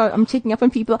make sure I'm checking up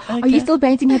on people. Okay. Are you still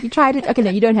banting? Have you tried it? Okay,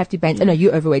 no, you don't have to bant. Oh, no,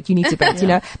 you're overweight. You need to bant.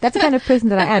 That's the kind of person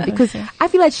that I am, because I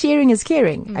feel like sharing is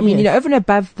caring. Over and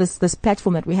above this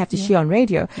platform that we have to share on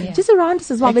radio, just around us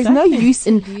as well. Exactly. There's no use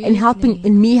in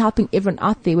me helping everyone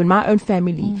out there when my own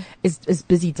family is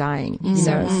busy dying.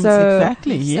 So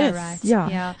exactly, yes. So right.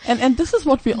 Yeah. And this is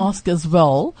what we ask as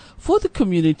well, for the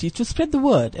community to spread the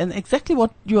word, and exactly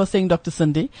what you are saying, Dr.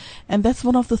 Cindy. And that's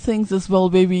one of the things as well,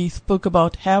 where we spoke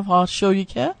about have heart, show you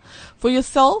care for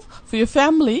yourself, for your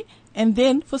family, and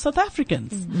then for South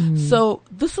Africans. So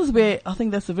this is where I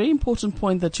think that's a very important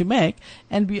point that you make,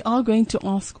 and we are going to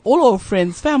ask all our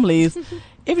friends, families,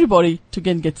 everybody to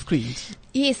get screened.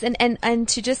 Yes, and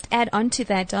to just add on to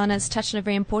that, Donna's touched on a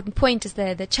very important point, is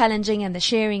the challenging and the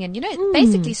sharing, and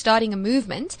basically starting a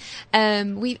movement.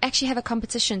 We actually have a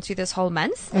competition through this whole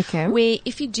month. Okay. Where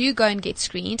if you do go and get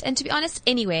screened, and to be honest,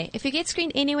 anywhere, if you get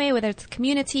screened anywhere, whether it's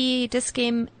community,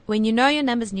 Dis-Chem, when you know your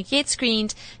numbers and you get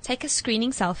screened, take a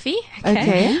screening selfie.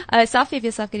 Okay. A selfie of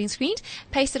yourself getting screened,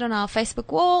 paste it on our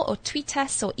Facebook wall, or tweet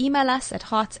us or email us at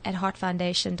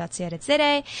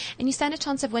heart@heartfoundation.co.za, and you stand a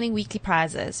chance of winning weekly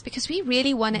prizes, because we really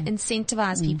want to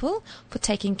incentivize people for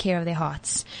taking care of their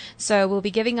hearts. So we'll be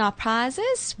giving our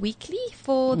prizes weekly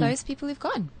for those people who've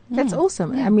gone. That's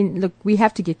awesome. Look, we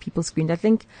have to get people screened. I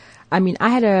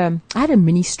had a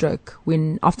mini stroke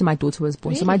after my daughter was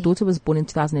born. Really? So my daughter was born in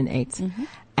 2008.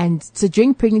 And so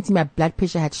during pregnancy, my blood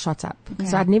pressure had shot up.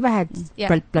 So I'd never had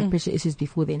blood pressure issues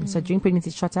before then. So during pregnancy,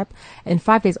 it shot up. And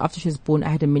 5 days after she was born, I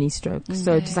had a mini stroke.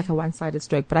 So just like a one-sided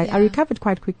stroke. But I recovered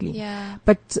quite quickly. Yeah.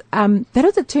 But that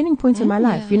was a turning point in my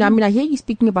life. I hear you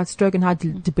speaking about stroke and how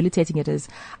debilitating it is.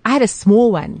 I had a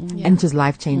small one, and it was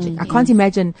life-changing. I can't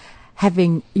imagine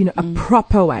having, a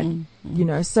proper one. you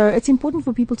know, so it's important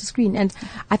for people to screen. And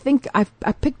I think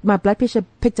my blood pressure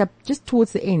picked up just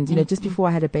towards the end, you know, just before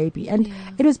I had a baby. And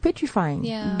it was petrifying.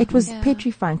 Yeah. It was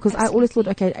petrifying because I always thought,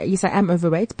 okay, yes, I am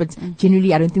overweight, but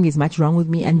generally I don't think there's much wrong with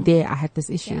me. And there I had this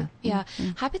issue. Yeah.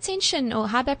 Hypertension or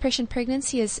high blood pressure in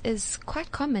pregnancy is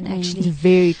quite common, actually. It's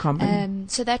very common.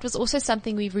 So that was also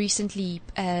something we've recently,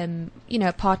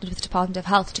 partnered with the Department of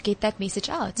Health to get that message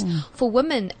out. For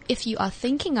women, if you are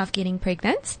thinking of getting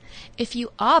pregnant, if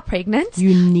you are pregnant,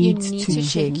 you need to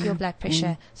check your blood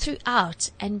pressure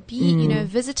throughout and be,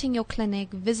 visiting your clinic,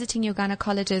 visiting your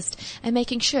gynecologist and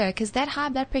making sure, because that high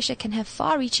blood pressure can have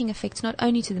far-reaching effects not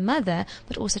only to the mother,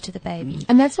 but also to the baby.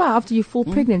 And that's why after you fall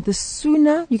pregnant, the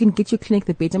sooner you can get your clinic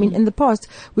the better. I mean, in the past,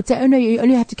 we'd say, oh no, you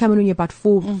only have to come in when you're about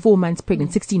four months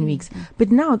pregnant, 16 weeks.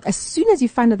 But now, as soon as you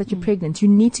find out that you're pregnant, you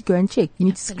need to go and check. You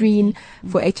need to screen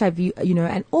for HIV, you know,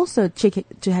 and also check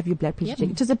it to have your blood pressure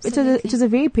checked. It was a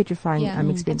very petrifying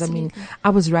experience. Absolutely. I mean, I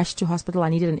was rushed to hospital. I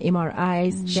needed an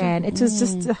MRI scan. It was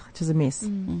just, it was a mess.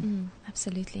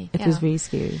 Absolutely. It was very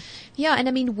scary. Yeah, and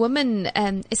I mean, women,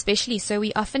 especially, so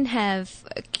we often have,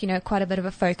 quite a bit of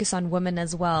a focus on women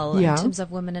as well, in terms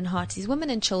of women and heart disease, women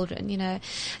and children,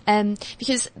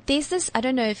 because there's this, I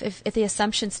don't know if the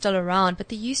assumption's still around, but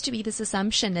there used to be this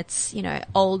assumption it's,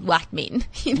 old white men,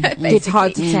 Get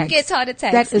heart attacks. Gets heart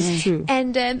attacks. That is true.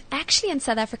 And, actually in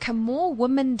South Africa, more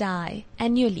women die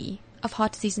annually of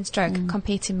heart disease and stroke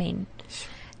compared to men.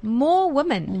 More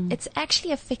women. It's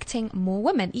actually affecting more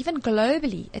women. Even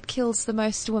globally, it kills the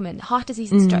most women. Heart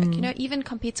disease and stroke, even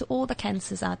compared to all the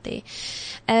cancers out there.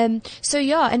 And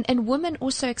women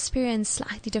also experience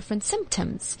slightly different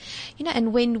symptoms.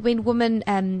 And when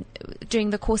women, during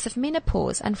the course of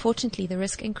menopause, unfortunately, the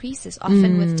risk increases.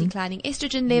 Often with declining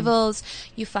estrogen levels,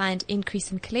 you find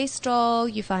increase in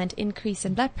cholesterol, you find increase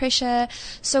in blood pressure.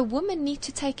 So women need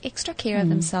to take extra care of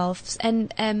themselves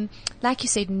and, like you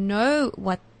said, know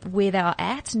where they are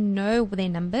at, know their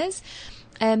numbers,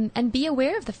 and be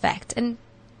aware of the fact. And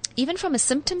even from a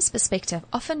symptoms perspective,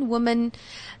 often women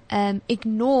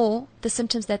ignore the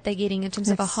symptoms that they're getting in terms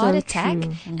of a heart attack,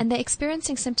 and they're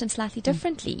experiencing symptoms slightly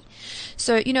differently.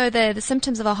 So, the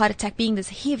symptoms of a heart attack being this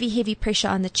heavy pressure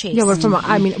on the chest. Yeah, well,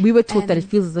 we were taught that it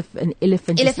feels as if an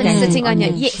elephant is sitting on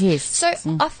your chest. So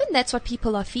often that's what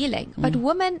people are feeling, but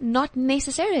women not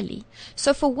necessarily.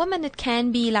 So for women it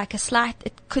can be like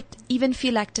it could even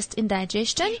feel like just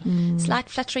indigestion, slight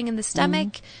fluttering in the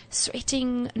stomach,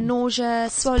 sweating, nausea,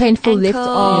 swollen painful ankles, left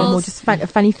arm, or just a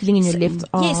funny feeling in your left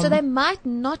arm. Yes, so they might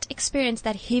not experience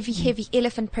that heavy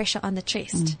elephant pressure on the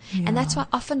chest. And that's why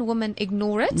often women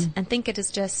ignore it and think it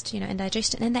is just,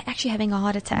 indigestion, and they're actually having a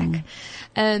heart attack.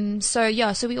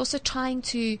 So we're also trying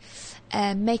to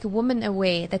make women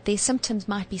aware that their symptoms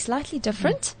might be slightly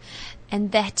different.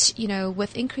 And that,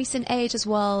 with increase in age as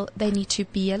well, they need to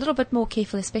be a little bit more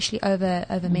careful, especially over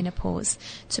menopause,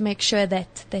 to make sure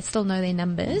that they still know their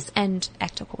numbers and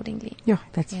act accordingly. Yeah,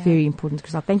 that's very important,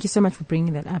 Christelle. Thank you so much for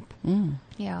bringing that up.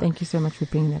 Yeah. Thank you so much for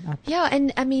bringing that up. Yeah,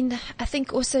 and I mean, I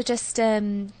think also just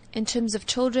in terms of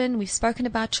children, we've spoken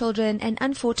about children, and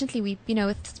unfortunately,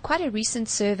 with quite a recent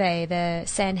survey, the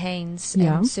Sand-Haynes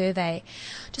survey,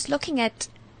 just looking at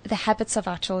the habits of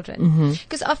our children.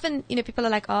 Because often, people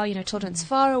are like, children's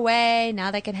far away,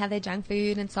 now they can have their junk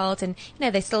food and salt, and,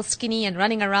 they're still skinny and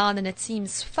running around and it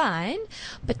seems fine.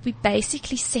 But we're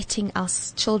basically setting our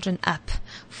children up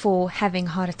for having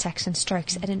heart attacks and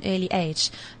strokes at an early age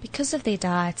because of their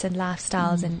diets and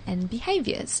lifestyles and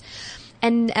behaviors.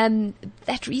 And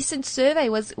that recent survey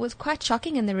was quite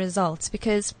shocking in the results,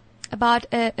 because about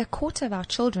a quarter of our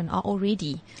children are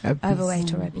already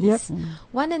overweight or obese.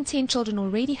 1 in 10 children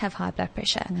already have high blood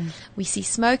pressure. We see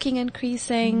smoking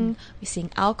increasing. We're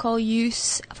seeing alcohol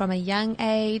use from a young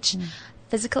age.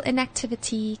 Physical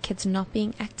inactivity, kids not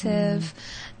being active.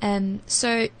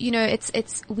 So,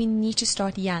 we need to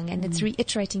start young, and it's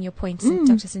reiterating your points,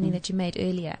 Dr. Cindy, that you made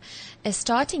earlier.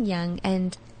 Starting young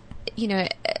and,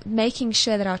 making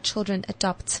sure that our children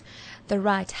adopt the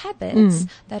right habits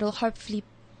that'll hopefully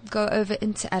go over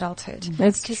into adulthood.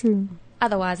 That's true.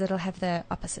 Otherwise, it'll have the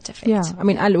opposite effect. Yeah. I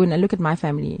mean, when I look at my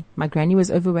family, my granny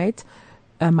was overweight.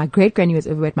 My great granny was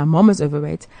overweight. My mom was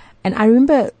overweight. And I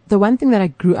remember the one thing that I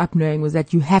grew up knowing was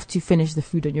that you have to finish the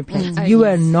food on your plate. You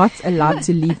are not allowed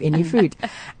to leave any food.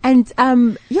 And,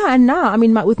 and now, I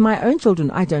mean, with my own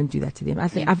children, I don't do that to them. I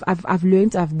think I've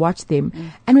learned, I've watched them.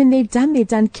 And when they're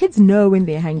done. Kids know when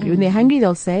they're hungry. When they're hungry,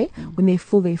 they'll say, when they're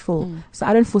full, they're full. So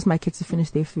I don't force my kids to finish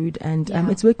their food. And,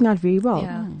 it's working out very well.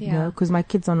 Because my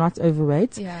kids are not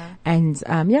overweight. And,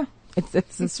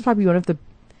 it's probably one of the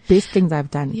best things I've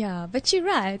done. Yeah, but you're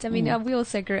right. I mean, we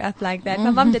also grew up like that.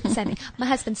 My mom did the same thing. My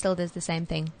husband still does the same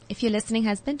thing. If you're listening,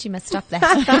 husband, you must stop that.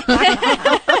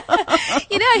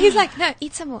 You know, he's like, no,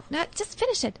 eat some more. No, just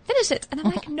finish it. And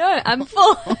I'm like, no, I'm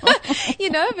full. You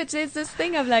know, but there's this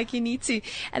thing of like, you need to.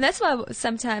 And that's why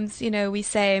sometimes, you know, we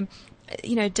say,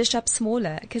 you know, dish up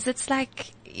smaller, because it's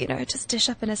like, you know, just dish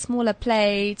up in a smaller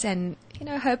plate, and, you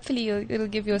know, hopefully it'll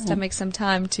give your stomach some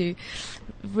time to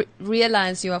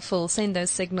realize you are full, send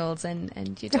those signals, and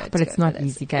you don't. But it's not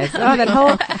easy, guys. Oh, that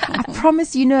whole, I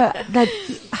promise, you know, that,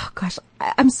 oh gosh,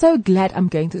 I'm so glad I'm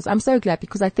going through this. I'm so glad,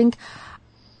 because I think,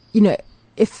 you know,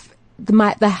 if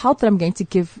the help that I'm going to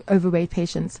give overweight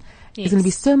patients is going to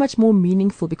be so much more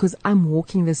meaningful because I'm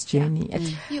walking this journey.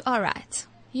 You are right.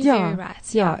 You're very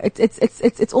right. Yeah.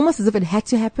 It's almost as if it had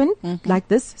to happen like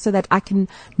this, so that I can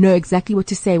know exactly what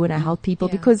to say when I help people,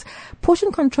 because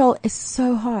portion control is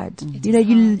so hard. You know,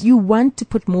 you want to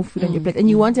put more food on your plate, and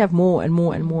you want to have more and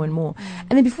more and more and more.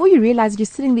 And then before you realize, you're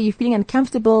sitting there, you're feeling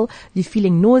uncomfortable, you're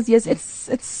feeling nauseous.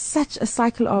 It's such a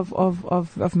cycle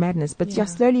of madness. But yeah,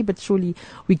 slowly but surely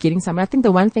we're getting somewhere. I think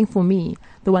the one thing for me,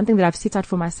 the one thing that I've set out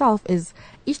for myself is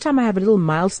each time I have a little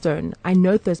milestone, I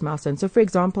note those milestones. So for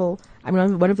example, I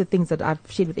mean, one of the things that I've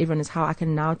shared with everyone is how I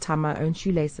can now tie my own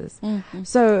shoelaces.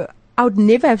 So I would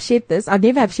never have shared this. I'd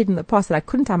never have shared in the past that I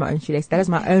couldn't tie my own shoelaces. That is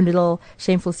my own little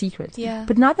shameful secret. Yeah.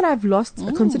 But now that I've lost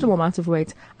a considerable amount of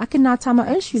weight, I can now tie my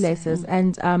own shoelaces.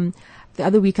 And the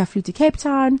other week I flew to Cape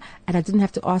Town, and I didn't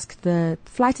have to ask the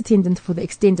flight attendant for the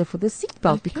extender for the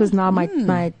seatbelt, because now my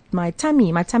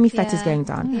tummy fat is going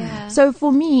down. Yeah. So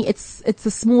for me, it's the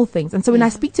small things. And so when I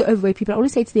speak to overweight people, I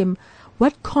always say to them,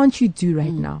 what can't you do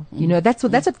right now? You know, that's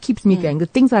what keeps me going. The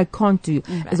things that I can't do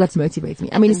is what motivates me.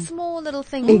 I mean, the small little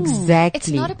things. Exactly. It's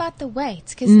not about the weight,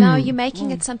 because now you're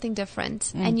making it something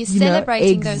different, and you're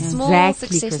celebrating those small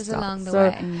successes along the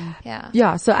way.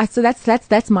 Yeah. So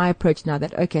that's my approach now.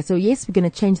 That okay, so yes, we're going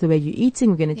to change the way you're eating.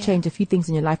 We're going to change a few things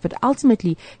in your life, but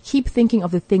ultimately keep thinking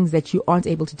of the things that you aren't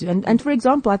able to do. And for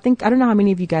example, I don't know how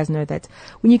many of you guys know that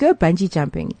when you go bungee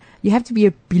jumping, you have to be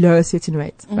below a certain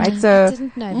weight, right? So I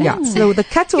didn't know that. Yeah. So the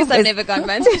cutoff I've never gone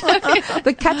bungee.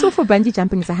 The cutoff for bungee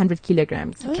jumping is 100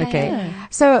 kilograms. Okay.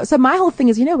 So my whole thing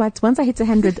is, you know what? Once I hit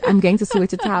 100, I'm going to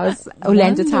Soweto Towers,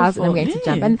 Orlando Towers, and I'm going to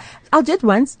jump. And I'll do it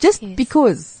once just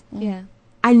because. Yeah.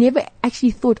 I never actually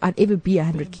thought I'd ever be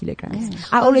 100 kilograms.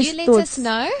 I always you thought. Let us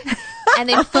know. And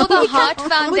then for the Heart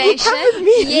Foundation,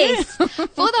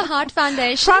 for the Heart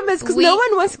Foundation, promise, because no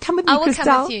one wants to come with me, Christelle.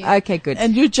 Come with you. Okay, good.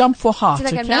 And you jump for heart. So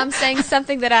like I'm saying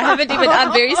something that I haven't even.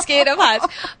 I'm very scared of heights.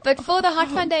 But for the Heart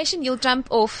Foundation, you'll jump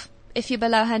off if you're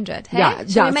below 100. Hey? Yeah.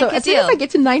 Shall we make so a as deal? soon as I get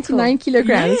to 99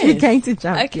 kilograms, we're going to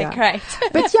jump. Okay, great.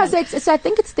 But yeah, so I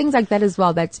think it's things like that as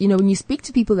well, that, you know, when you speak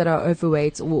to people that are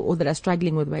overweight or that are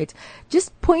struggling with weight,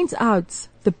 just point out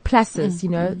the pluses, you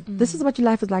know, this is what your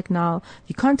life is like now.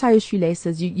 You can't tie your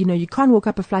shoelaces. You know, you can't walk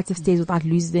up a flight of stairs without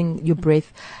losing your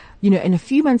breath. You know, in a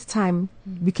few months' time,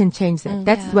 we can change that.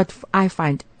 That's what I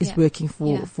find is working for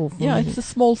me. It's the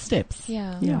small steps.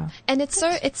 Yeah. And it's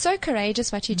so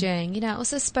courageous what you're doing. You know, I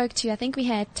also spoke to, I think we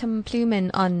had Tim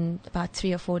Pluman on about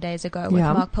 3 or 4 days ago with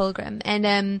Mark Pilgrim.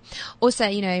 And, also,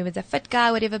 you know, he was a fit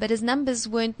guy, whatever, but his numbers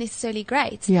weren't necessarily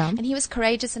great. Yeah. And he was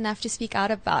courageous enough to speak out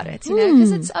about it, you know,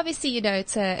 because it's obviously, you know,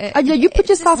 it's you put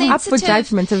yourself up for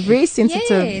judgment, a very sensitive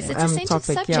yes, it's a sensitive topic.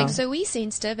 subject. Yeah. So we're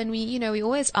sensitive, and we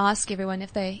always ask everyone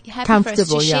if they happy for us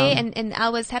to share, and I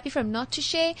was happy for him not to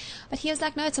share, but he was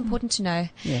like, no, it's important to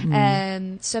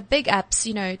know. So big ups,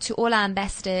 you know, to all our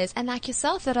ambassadors, and like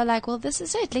yourself, that are like, well, this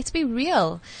is it, let's be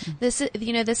real. This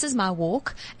is my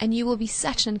walk, and you will be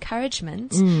such an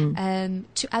encouragement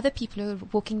to other people who are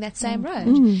walking that same road.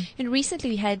 And recently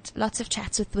we had lots of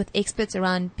chats with experts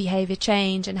around behavior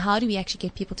change and how do we actually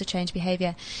get people to change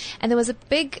behavior, and there was a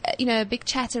big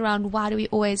chat around why do we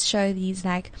always show these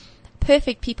like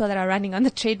perfect people that are running on the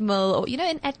treadmill, or, you know,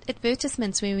 in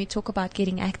advertisements when we talk about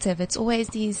getting active, it's always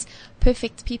these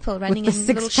perfect people running in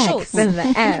little shorts. And the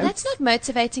abs. And that's not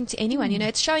motivating to anyone. You know,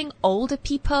 it's showing older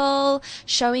people,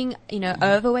 showing, you know,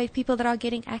 overweight people that are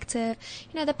getting active.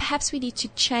 You know, that perhaps we need to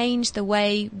change the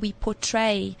way we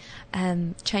portray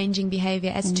changing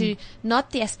behavior as to not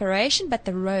the aspiration, but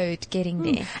the road getting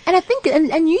there. And I think,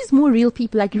 and use more real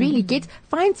people, like really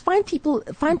find people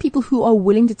who are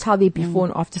willing to tell their before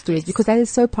and after stories, because that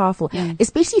is so powerful,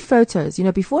 especially photos. You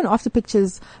know, before and after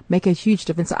pictures make a huge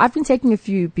difference. So I've been taking a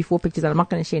few before pictures that I'm not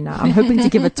going to share now. I'm hoping to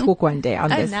give a talk one day on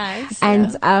this. Nice.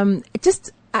 And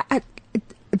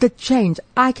the change,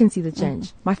 I can see the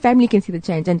change. My family can see the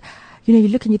change. And, you know, you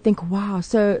look and you think, wow.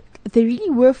 So there really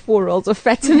were 4 rolls of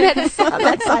fat on that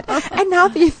side, and now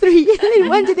they're 3, and then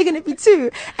one day they're going to be 2,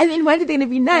 and then one day they're going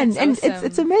to be none, That's and awesome.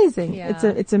 it's amazing. Yeah, It's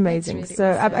amazing. that's really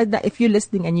So awesome. if you're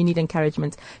listening and you need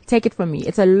encouragement, take it from me.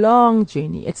 It's a long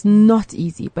journey. It's not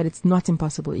easy, but it's not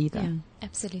impossible either. Yeah,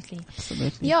 absolutely.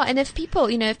 Absolutely. Yeah, and if people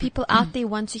out there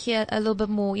want to hear a little bit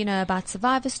more, about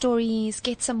survivor stories,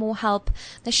 get some more help,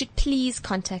 they should please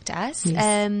contact us.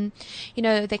 Yes.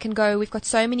 They can go, we've got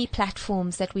so many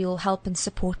platforms that we will help and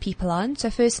support people on. So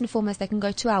first and foremost, they can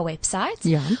go to our website,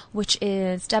 which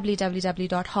is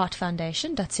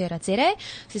www.heartfoundation.co.za.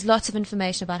 There's lots of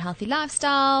information about healthy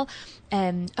lifestyle.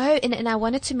 And I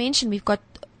wanted to mention, we've got,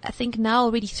 I think now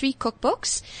already 3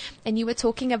 cookbooks, and you were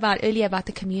talking earlier about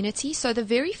the community. So the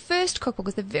very first cookbook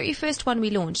was the very first one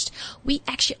we launched. We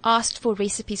actually asked for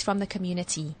recipes from the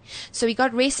community. So we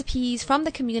got recipes from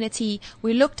the community.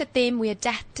 We looked at them, we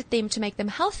adapted them to make them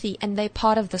healthy, and they're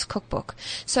part of this cookbook.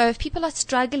 So if people are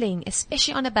struggling,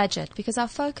 especially on a budget, because our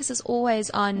focus is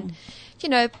always on,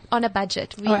 on a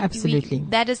budget. Absolutely.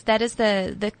 That is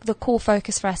the core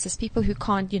focus for us, is people who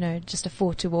can't, just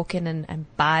afford to walk in and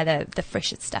buy the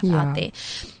freshest stuff out there.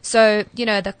 So,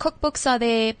 the cookbooks are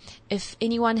there. If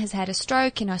anyone has had a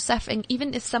stroke, suffering,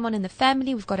 even if someone in the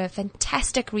family, we've got a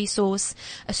fantastic resource,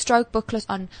 a stroke booklet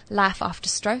on life after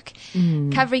stroke,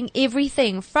 covering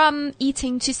everything from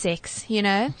eating to sex,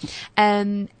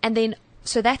 and then,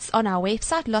 so that's on our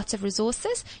website, lots of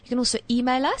resources. You can also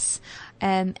email us,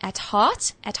 at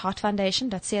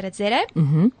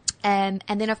heartfoundation.co.za. And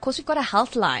then, of course, we've got a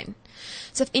health line.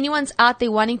 So if anyone's out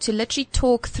there wanting to literally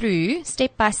talk through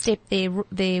step by step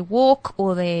their walk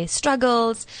or their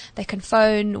struggles, they can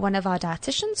phone one of our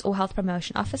dietitians or health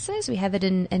promotion officers. We have it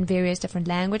in various different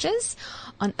languages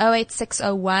on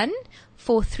 08601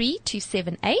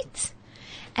 43278.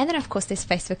 And then, of course, there's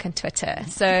Facebook and Twitter.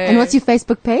 And what's your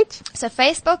Facebook page? So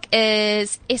Facebook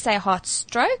is SA Heart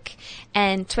Stroke,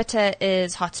 and Twitter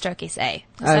is Heart Stroke SA.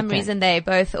 For some reason, they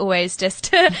both always just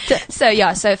so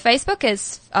Facebook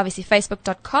is obviously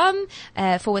facebook.com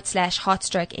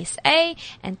 /Heartstroke SA,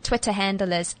 and Twitter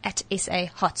handle is @SA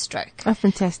Heart Stroke. Oh,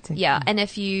 fantastic. Yeah, and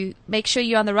if you make sure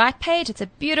you're on the right page, it's a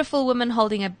beautiful woman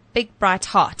holding a big bright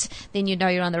heart, then you know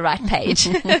you're on the right page.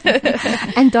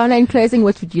 And Donna, in closing,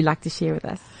 what would you like to share with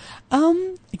us?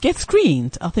 Get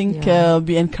screened. I think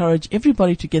we encourage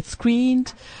everybody to get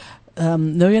screened,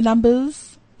 know your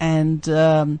numbers, and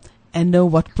know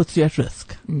what puts you at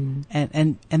risk,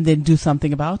 and then do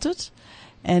something about it.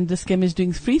 And the SCEM is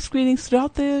doing free screenings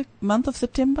throughout the month of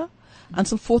September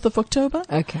until 4th of October.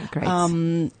 Okay,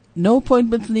 great. No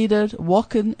appointments needed.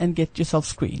 Walk in and get yourself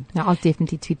screened. Now, I'll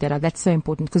definitely tweet that out. That's so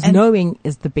important, because knowing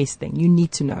is the best thing. You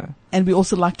need to know. And we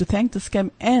also like to thank the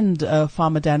SCEM and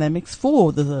Pharmadynamics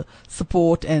for the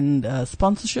support and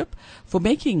sponsorship, for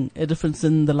making a difference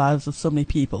in the lives of so many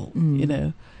people,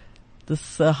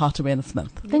 this Heart Awareness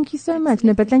Month. Thank you so much.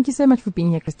 No, but thank you so much for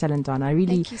being here, Christelle and Donna. I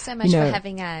really, thank you so much for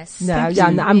having us. No, I'm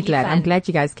really glad. fun. I'm glad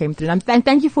you guys came through. And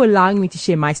thank you for allowing me to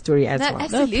share my story as well.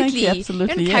 Absolutely. No, thank you,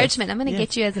 absolutely. Your encouragement. Yes. I'm going to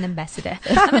get you as an ambassador.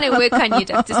 I'm going to work on you,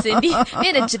 Dr. Cindy.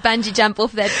 We're going to bungee jump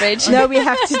off that bridge. No, we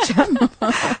have to jump.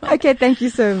 Okay, thank you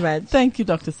so much. Thank you,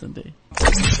 Dr. Cindy.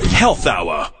 Health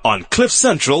Hour on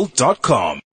CliffCentral.com.